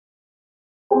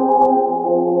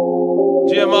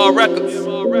GMR Records.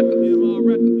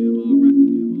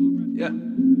 Yeah.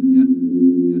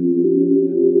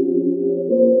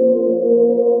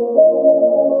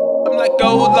 I'm like,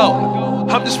 oh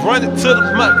Lord, I'm just running to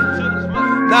the money.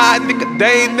 Nah, nigga,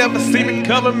 they ain't never see me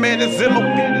coming, man. It's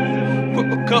MOB. Quick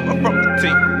recover from the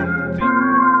team.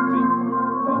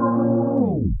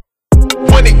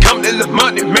 When it come to the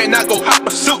money, man, I go hop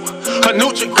a suit, a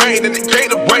Nutri-Grain and a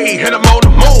Gatorade, and I'm on the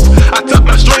move. I tuck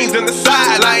my strings in the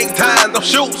side, I ain't tying no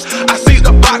shoes. I see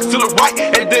the box to the right,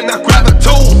 and then I grab a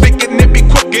tool, thinking it be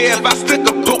quicker if I stick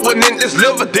a put one in this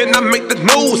liver. Then I make the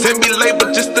news and be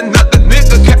labeled just another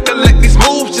nigga. Calculate these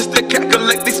moves just to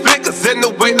calculate these figures, and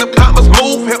the way the commas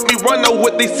move help me run out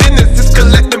with these sentences,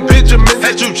 collecting Benjamins.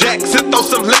 As you Jackson, throw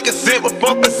some liquors in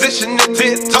before position and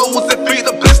 10 toes and feed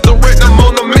a blister. I'm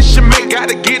on a mission, man,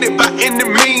 gotta get it by any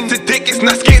means. The dick is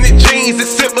not skinny jeans,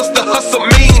 it's simple to hustle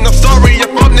mean. I'm sorry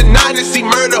if I'm the 90s, see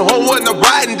murder, hoe and the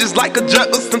riding just like a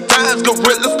juggler. Sometimes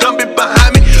gorillas coming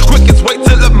behind me, quickest way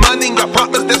to the money. I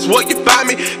promise that's where you find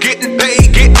me, getting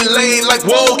paid, getting laid like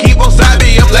whoa, keep on side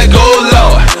me. I'm like, oh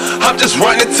Lord, I'm just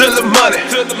running to the money.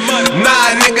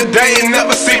 Nah, nigga, they ain't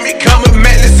never see me coming,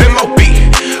 man, it's MOB.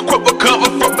 Quick recover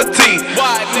from fatigue.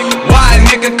 Why,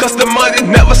 nigga? Cause the money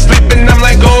never sleeping. I'm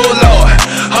like, oh Lord,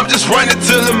 I'm just running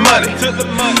to the money.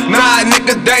 Nah,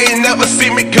 nigga, they ain't never see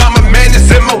me coming, man, it's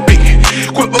MOB.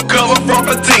 Quick recover from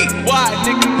fatigue.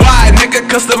 Why, nigga?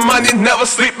 Cause the money never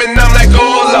sleeping. I'm like,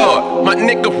 oh Lord. My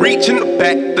nigga reach in the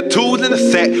back, the tool in the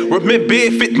sack. Remember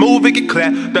if it move, it get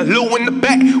clapped. The loo in the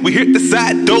back, we hit the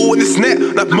side door and it snap.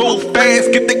 Now move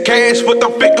fast, get the cash, but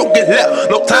don't think gon' get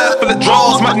left. No time for the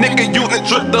draws, my nigga, you done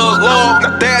tripped the along.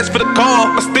 Now dash for the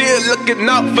car, but still looking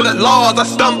out for the laws. I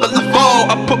stumble and fall,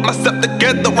 I put myself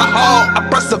together, I haul. I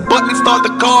press a button, start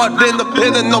the car, then the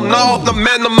pinning on off. The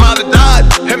man, I'm out of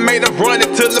dodge, and made her run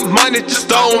into the money,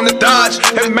 just on the dodge.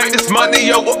 And make this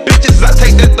money over bitches, I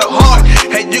take that to heart.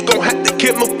 And you gon' have to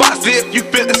kill my boss if you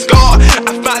feel the scar.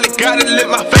 I finally gotta live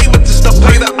my favor just to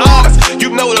play the odds. You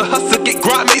know the hustle get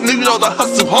grimy, you know the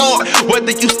hustle hard.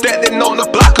 Whether you standing on the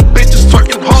block or bitches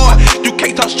twerking hard, you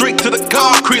can't talk straight to the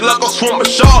concrete like a swarm of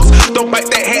sharks. Don't bite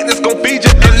that hand, it's gon' feed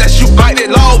you unless you bite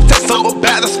it off. Tell some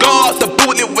about the scars, the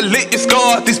bullet will lit your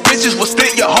scars. These bitches will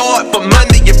steal your heart for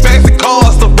money and fancy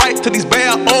cars. The right to these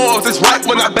bare arms, it's right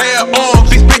when I bear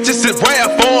arms. These bitches in rare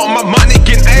form, my money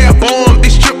getting airborne.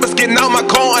 These strippers getting out my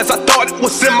coins, I thought it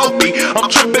was MOB. I'm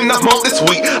tripping, I'm on this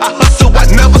week, I hustle, I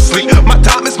never sleep. My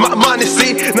time is my money,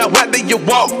 see. Now whether you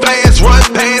walk fast, run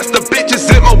past, the bitches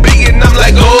MOB. And I'm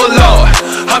like, oh Lord,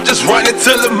 I'm just running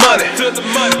to the money.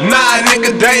 Nah,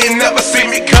 nigga, they ain't never see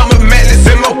me coming, man, it's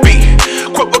MOB.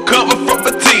 Quick recover from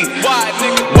fatigue.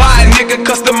 Why, nigga?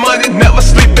 Cause the money never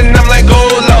sleeping. I'm like,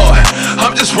 oh Lord,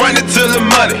 I'm just running to the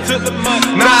money.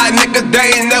 Nah, nigga,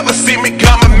 they ain't never see me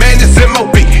coming, man, it's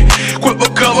MOB. Quick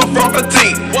recover from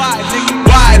fatigue.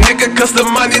 Why, nigga? Cause the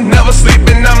money never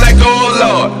sleeping. I'm like, oh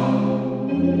Lord.